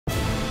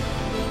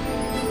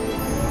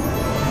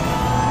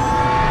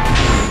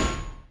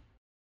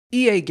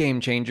EA Game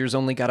Changers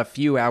only got a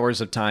few hours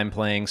of time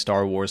playing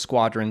Star Wars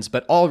Squadrons,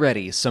 but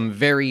already some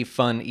very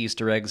fun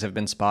Easter eggs have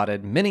been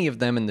spotted, many of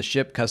them in the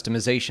ship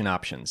customization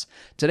options.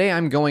 Today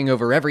I'm going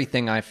over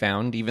everything I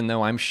found, even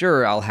though I'm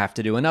sure I'll have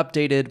to do an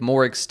updated,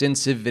 more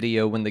extensive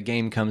video when the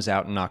game comes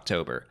out in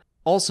October.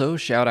 Also,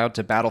 shout out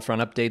to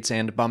Battlefront Updates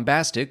and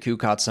Bombastic, who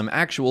caught some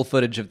actual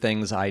footage of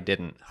things I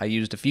didn't. I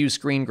used a few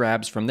screen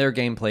grabs from their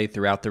gameplay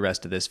throughout the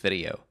rest of this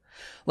video.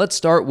 Let's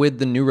start with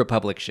the New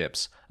Republic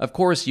ships. Of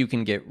course, you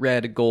can get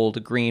red,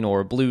 gold, green,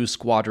 or blue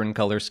squadron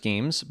color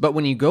schemes, but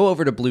when you go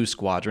over to Blue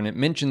Squadron, it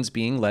mentions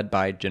being led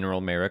by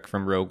General Merrick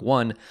from Rogue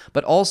One,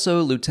 but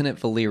also Lieutenant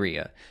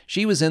Valeria.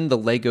 She was in the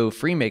LEGO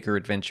Freemaker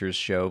Adventures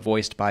show,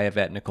 voiced by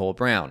Yvette Nicole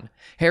Brown.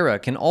 Hera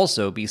can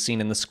also be seen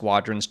in the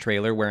Squadrons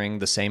trailer wearing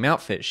the same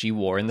outfit she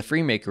wore in the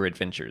Freemaker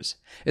Adventures.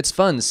 It's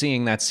fun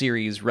seeing that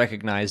series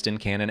recognized in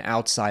canon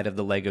outside of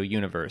the LEGO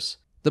universe.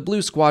 The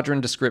Blue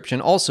Squadron description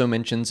also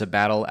mentions a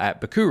battle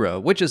at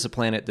Bakura, which is a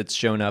planet that's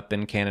shown up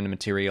in canon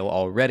material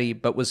already,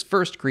 but was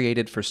first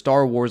created for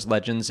Star Wars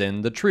Legends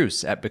in The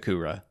Truce at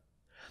Bakura.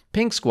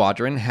 Pink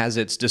Squadron has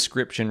its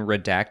description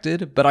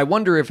redacted, but I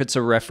wonder if it's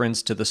a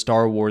reference to the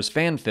Star Wars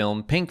fan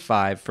film Pink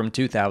 5 from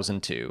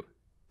 2002.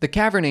 The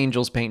Cavern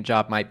Angels paint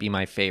job might be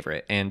my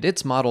favorite, and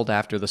it's modeled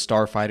after the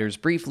starfighters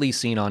briefly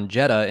seen on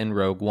Jedha in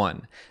Rogue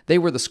One. They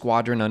were the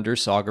squadron under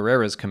Saw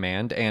Gerrera's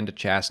command, and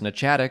Chasna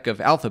Chaddock of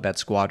Alphabet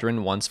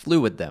Squadron once flew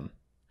with them.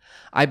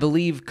 I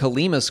believe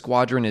Kalima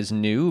Squadron is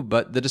new,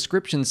 but the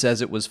description says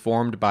it was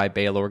formed by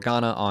Bail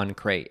Organa on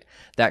Crate.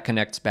 That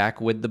connects back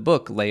with the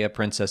book Leia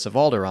Princess of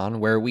Alderaan,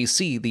 where we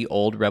see the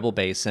old rebel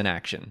base in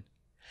action.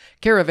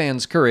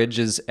 Caravan's Courage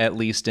is, at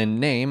least in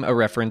name, a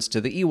reference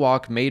to the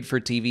Ewok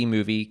made-for-TV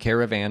movie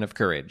Caravan of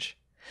Courage.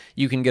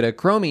 You can get a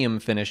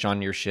chromium finish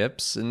on your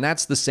ships, and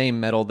that's the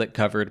same metal that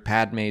covered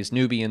Padme's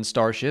Nubian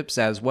starships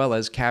as well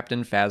as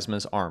Captain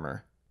Phasma's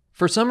armor.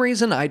 For some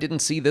reason, I didn't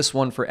see this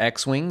one for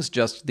X-Wings,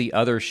 just the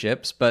other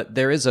ships, but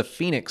there is a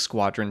Phoenix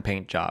Squadron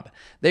paint job.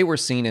 They were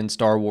seen in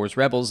Star Wars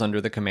Rebels under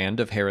the command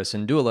of Hera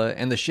Syndulla,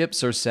 and the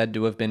ships are said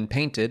to have been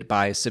painted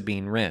by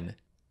Sabine Wren.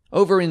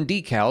 Over in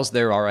decals,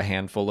 there are a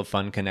handful of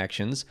fun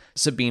connections.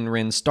 Sabine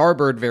Wren's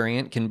Starbird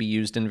variant can be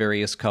used in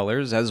various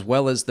colors, as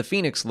well as the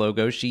Phoenix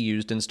logo she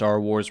used in Star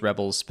Wars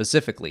Rebels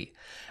specifically.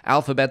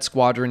 Alphabet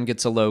Squadron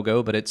gets a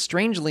logo, but it's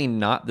strangely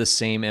not the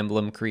same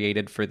emblem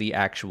created for the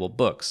actual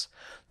books.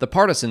 The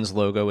Partisans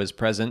logo is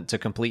present to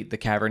complete the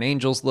Cavern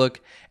Angels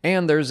look,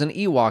 and there's an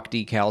Ewok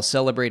decal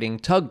celebrating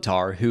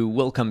Tugtar, who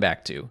we'll come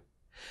back to.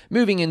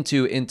 Moving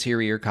into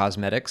interior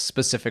cosmetics,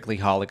 specifically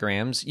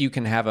holograms, you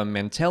can have a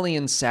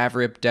Mantelian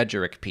Savrip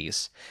Dedrick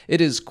piece. It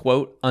is,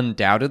 quote,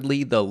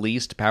 undoubtedly the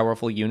least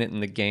powerful unit in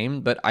the game,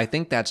 but I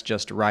think that's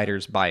just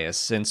writer's bias,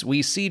 since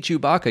we see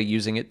Chewbacca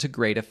using it to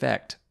great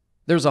effect.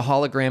 There's a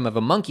hologram of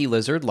a monkey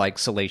lizard like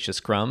Salacious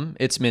Crumb.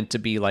 It's meant to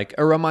be like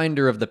a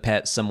reminder of the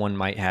pet someone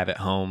might have at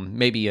home,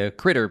 maybe a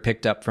critter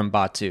picked up from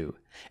Batuu.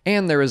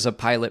 And there is a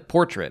pilot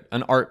portrait,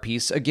 an art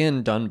piece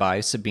again done by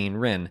Sabine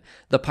Wren.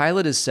 The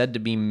pilot is said to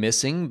be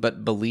missing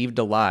but believed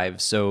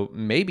alive, so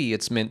maybe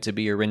it's meant to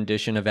be a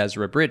rendition of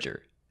Ezra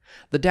Bridger.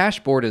 The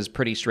dashboard is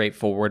pretty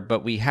straightforward,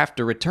 but we have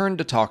to return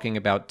to talking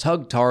about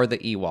Tugtar the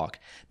Ewok.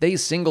 They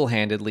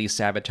single-handedly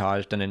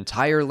sabotaged an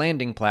entire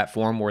landing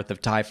platform worth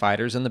of TIE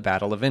fighters in the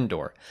Battle of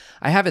Endor.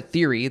 I have a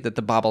theory that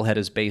the bobblehead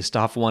is based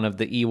off one of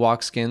the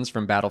Ewok skins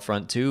from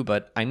Battlefront 2,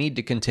 but I need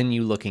to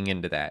continue looking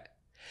into that.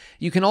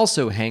 You can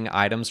also hang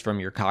items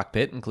from your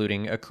cockpit,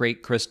 including a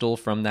crate crystal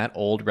from that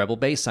old Rebel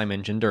base I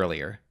mentioned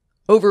earlier.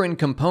 Over in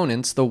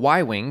components, the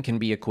Y-Wing can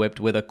be equipped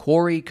with a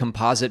Quarry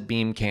composite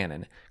beam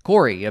cannon.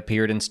 Quarry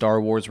appeared in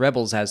Star Wars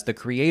Rebels as the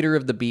creator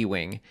of the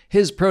B-Wing.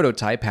 His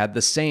prototype had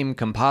the same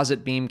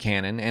composite beam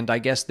cannon, and I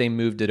guess they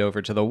moved it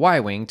over to the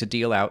Y-Wing to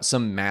deal out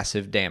some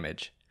massive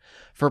damage.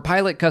 For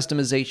pilot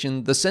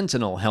customization, the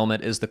Sentinel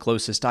helmet is the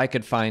closest I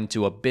could find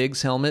to a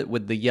Biggs helmet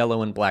with the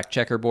yellow and black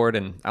checkerboard,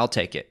 and I'll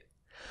take it.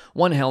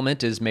 One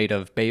helmet is made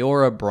of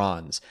Baora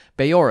bronze.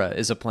 Baora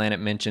is a planet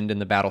mentioned in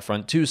the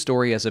Battlefront 2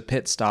 story as a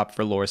pit stop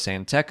for Lor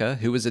San Tekka,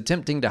 who is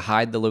attempting to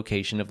hide the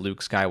location of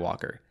Luke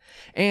Skywalker.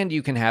 And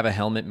you can have a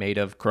helmet made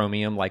of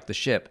chromium like the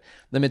ship.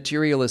 The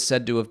material is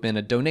said to have been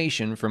a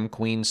donation from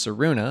Queen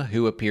Saruna,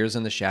 who appears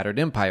in the Shattered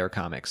Empire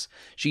comics.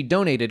 She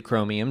donated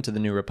chromium to the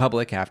New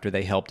Republic after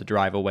they helped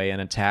drive away an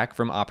attack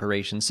from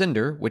Operation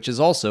Cinder, which is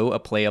also a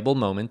playable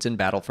moment in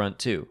Battlefront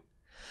 2.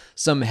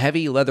 Some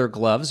heavy leather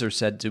gloves are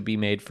said to be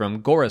made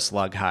from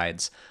Gorislug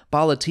hides.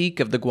 Balatik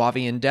of the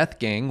Guavian Death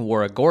Gang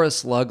wore a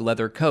Gorislug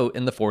leather coat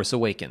in The Force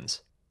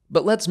Awakens.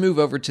 But let's move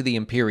over to the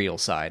Imperial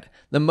side.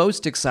 The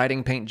most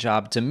exciting paint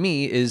job to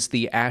me is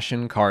the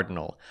Ashen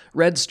Cardinal.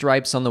 Red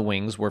stripes on the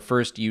wings were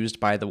first used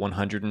by the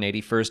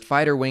 181st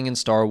Fighter Wing in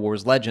Star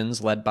Wars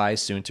Legends, led by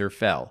Soontir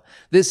Fel.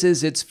 This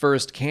is its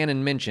first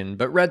canon mention,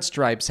 but red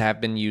stripes have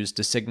been used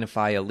to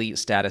signify elite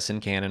status in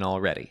canon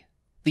already.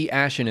 The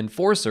Ashen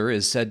Enforcer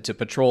is said to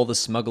patrol the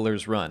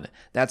Smuggler's Run.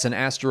 That's an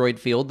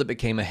asteroid field that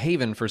became a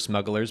haven for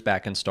smugglers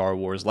back in Star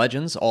Wars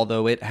Legends,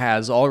 although it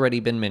has already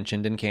been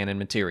mentioned in canon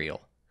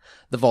material.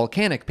 The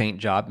volcanic paint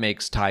job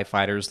makes TIE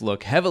fighters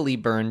look heavily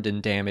burned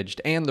and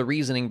damaged, and the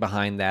reasoning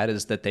behind that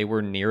is that they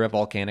were near a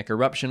volcanic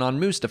eruption on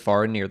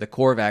Mustafar near the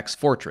Korvax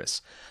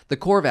Fortress. The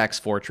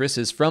Korvax Fortress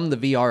is from the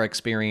VR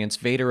experience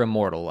Vader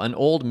Immortal, an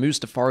old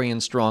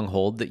Mustafarian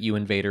stronghold that you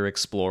and Vader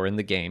explore in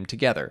the game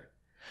together.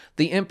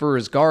 The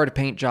Emperor's Guard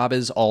paint job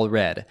is all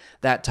red.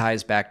 That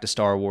ties back to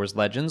Star Wars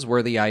Legends,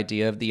 where the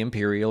idea of the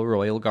Imperial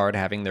Royal Guard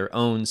having their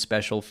own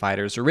special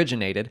fighters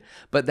originated,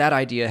 but that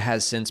idea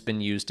has since been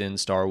used in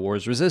Star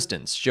Wars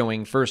Resistance,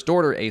 showing First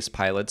Order ace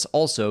pilots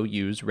also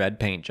use red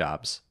paint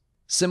jobs.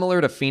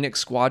 Similar to Phoenix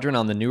Squadron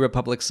on the New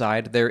Republic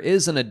side, there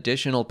is an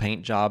additional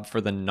paint job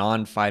for the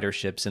non-fighter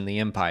ships in the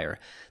Empire.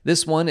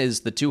 This one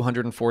is the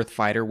 204th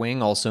Fighter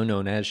Wing, also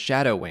known as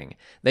Shadow Wing.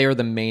 They are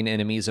the main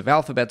enemies of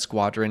Alphabet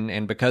Squadron,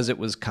 and because it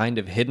was kind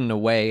of hidden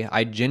away,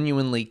 I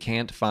genuinely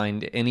can't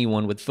find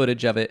anyone with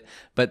footage of it,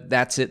 but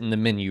that's it in the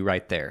menu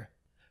right there.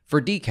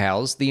 For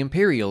decals, the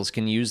Imperials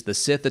can use the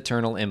Sith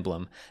Eternal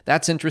emblem.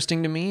 That's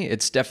interesting to me.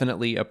 It's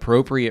definitely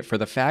appropriate for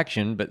the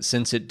faction, but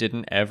since it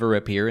didn't ever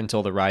appear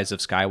until the Rise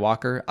of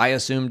Skywalker, I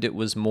assumed it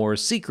was more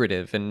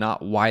secretive and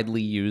not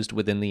widely used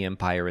within the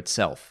Empire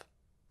itself.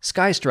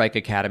 Skystrike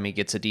Academy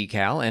gets a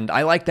decal, and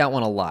I like that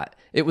one a lot.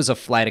 It was a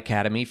flight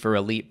academy for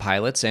elite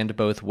pilots, and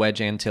both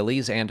Wedge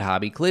Antilles and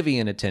Hobby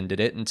Clivian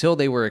attended it until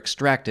they were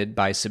extracted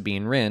by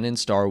Sabine Wren in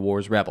Star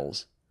Wars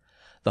Rebels.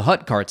 The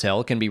Hutt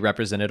Cartel can be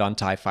represented on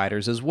TIE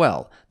fighters as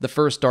well. The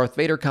first Darth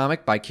Vader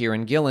comic by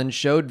Kieran Gillen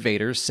showed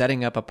Vader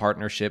setting up a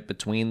partnership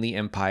between the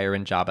Empire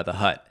and Jabba the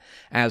Hutt.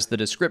 As the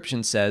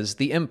description says,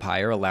 the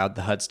Empire allowed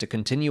the Hutts to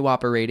continue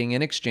operating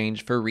in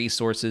exchange for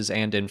resources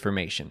and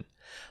information.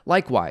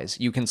 Likewise,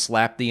 you can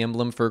slap the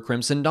emblem for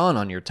Crimson Dawn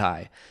on your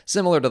TIE.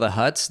 Similar to the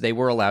Hutts, they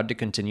were allowed to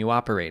continue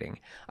operating.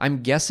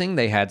 I'm guessing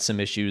they had some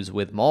issues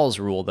with Maul's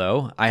rule,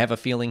 though. I have a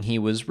feeling he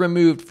was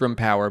removed from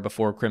power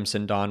before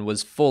Crimson Dawn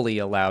was fully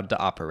allowed to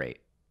operate.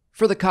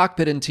 For the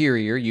cockpit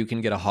interior, you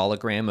can get a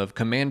hologram of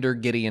Commander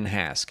Gideon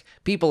Hask.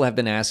 People have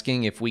been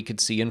asking if we could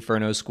see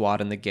Inferno Squad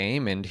in the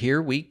game, and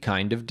here we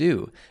kind of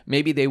do.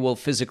 Maybe they will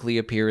physically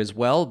appear as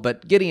well,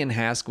 but Gideon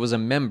Hask was a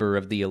member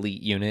of the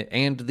elite unit,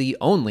 and the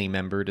only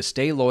member to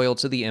stay loyal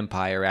to the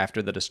Empire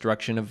after the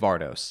destruction of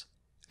Vardos.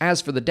 As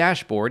for the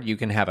dashboard, you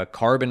can have a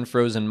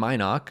carbon-frozen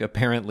Minoc.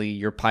 Apparently,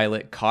 your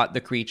pilot caught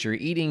the creature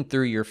eating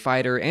through your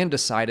fighter and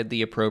decided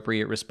the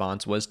appropriate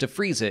response was to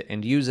freeze it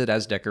and use it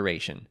as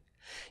decoration.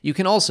 You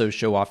can also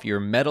show off your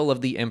Medal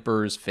of the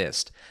Emperor's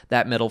Fist.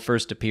 That medal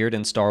first appeared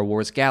in Star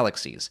Wars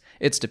Galaxies.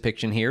 Its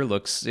depiction here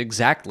looks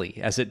exactly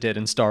as it did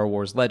in Star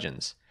Wars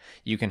Legends.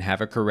 You can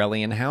have a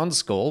Corellian Hound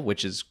Skull,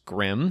 which is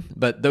grim,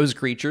 but those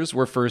creatures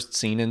were first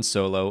seen in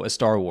Solo, a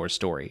Star Wars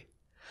story.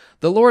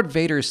 The Lord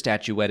Vader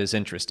statuette is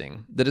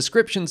interesting. The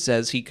description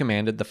says he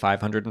commanded the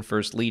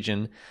 501st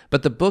Legion,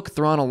 but the book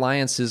Thrawn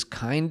Alliances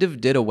kind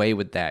of did away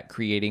with that,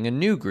 creating a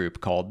new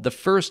group called the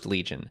 1st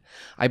Legion.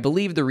 I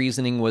believe the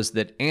reasoning was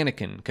that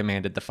Anakin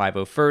commanded the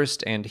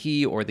 501st, and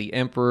he or the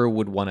Emperor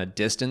would want to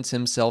distance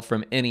himself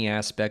from any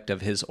aspect of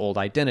his old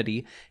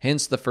identity,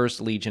 hence the 1st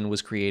Legion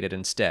was created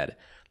instead.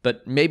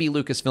 But maybe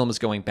Lucasfilm is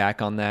going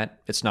back on that.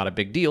 It's not a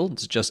big deal,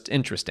 it's just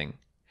interesting.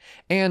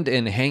 And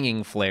in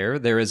Hanging Flare,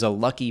 there is a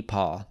Lucky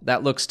Paw.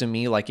 That looks to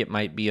me like it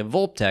might be a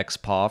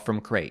Vulptex paw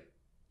from Crate.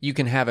 You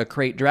can have a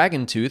Crate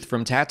Dragon Tooth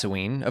from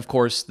Tatooine. Of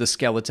course, the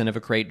skeleton of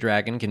a Crate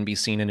Dragon can be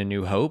seen in A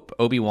New Hope.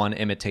 Obi-Wan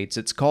imitates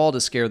its call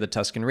to scare the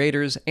Tusken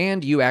Raiders,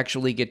 and you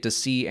actually get to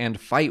see and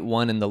fight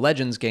one in the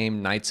Legends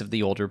game Knights of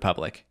the Old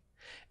Republic.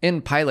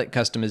 In pilot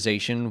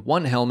customization,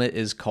 one helmet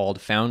is called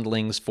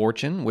Foundling's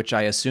Fortune, which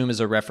I assume is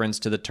a reference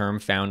to the term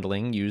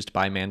foundling used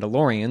by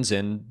Mandalorians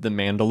in The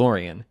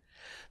Mandalorian.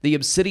 The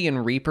Obsidian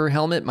Reaper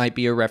helmet might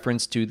be a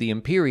reference to the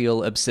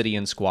Imperial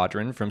Obsidian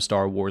Squadron from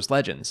Star Wars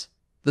Legends.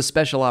 The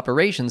Special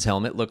Operations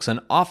helmet looks an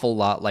awful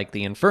lot like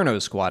the Inferno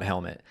Squad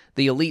helmet.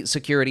 The Elite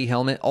Security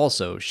helmet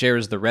also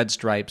shares the red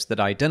stripes that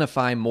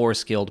identify more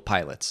skilled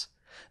pilots.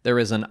 There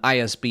is an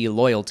ISB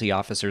Loyalty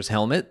Officer's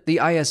helmet. The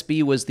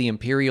ISB was the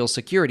Imperial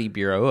Security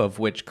Bureau, of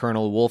which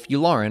Colonel Wolf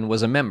Yularen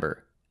was a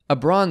member. A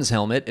bronze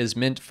helmet is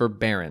meant for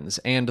Barons,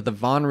 and the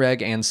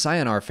Vonreg and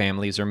Sienar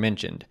families are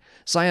mentioned.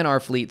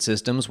 Sienar Fleet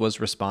Systems was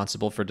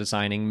responsible for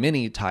designing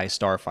many TIE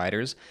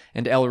starfighters,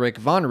 and Elric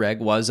Vonreg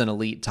was an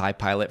elite TIE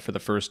pilot for the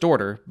First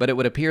Order, but it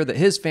would appear that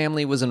his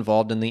family was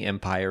involved in the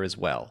Empire as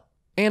well.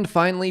 And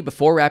finally,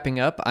 before wrapping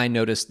up, I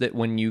noticed that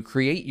when you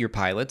create your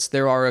pilots,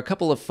 there are a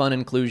couple of fun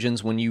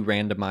inclusions when you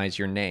randomize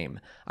your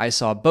name. I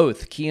saw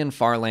both Kian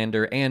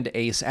Farlander and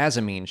Ace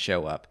Azamine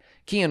show up.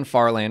 Kian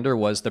Farlander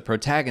was the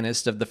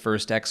protagonist of the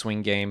first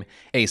X-Wing game.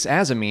 Ace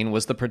Azamine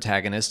was the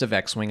protagonist of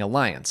X-Wing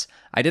Alliance.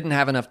 I didn't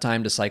have enough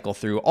time to cycle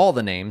through all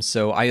the names,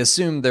 so I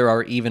assume there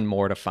are even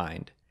more to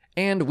find.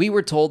 And we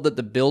were told that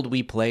the build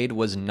we played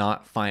was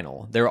not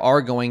final. There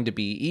are going to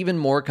be even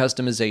more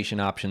customization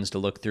options to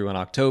look through in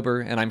October,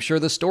 and I'm sure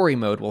the story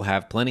mode will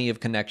have plenty of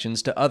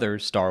connections to other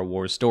Star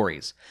Wars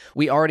stories.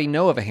 We already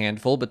know of a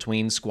handful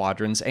between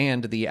Squadrons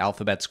and the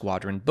Alphabet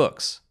Squadron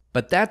books.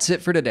 But that's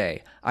it for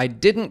today. I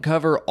didn't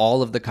cover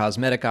all of the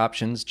cosmetic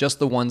options, just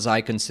the ones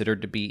I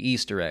considered to be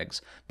Easter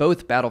eggs.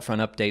 Both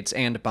Battlefront Updates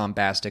and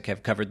Bombastic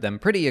have covered them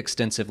pretty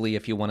extensively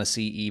if you want to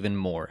see even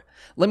more.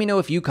 Let me know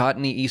if you caught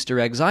any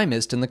Easter eggs I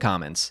missed in the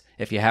comments.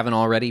 If you haven't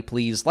already,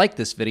 please like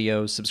this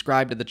video,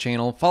 subscribe to the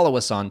channel, follow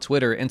us on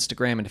Twitter,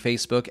 Instagram, and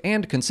Facebook,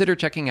 and consider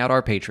checking out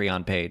our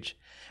Patreon page.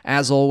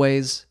 As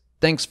always,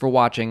 thanks for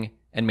watching,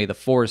 and may the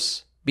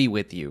Force be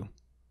with you.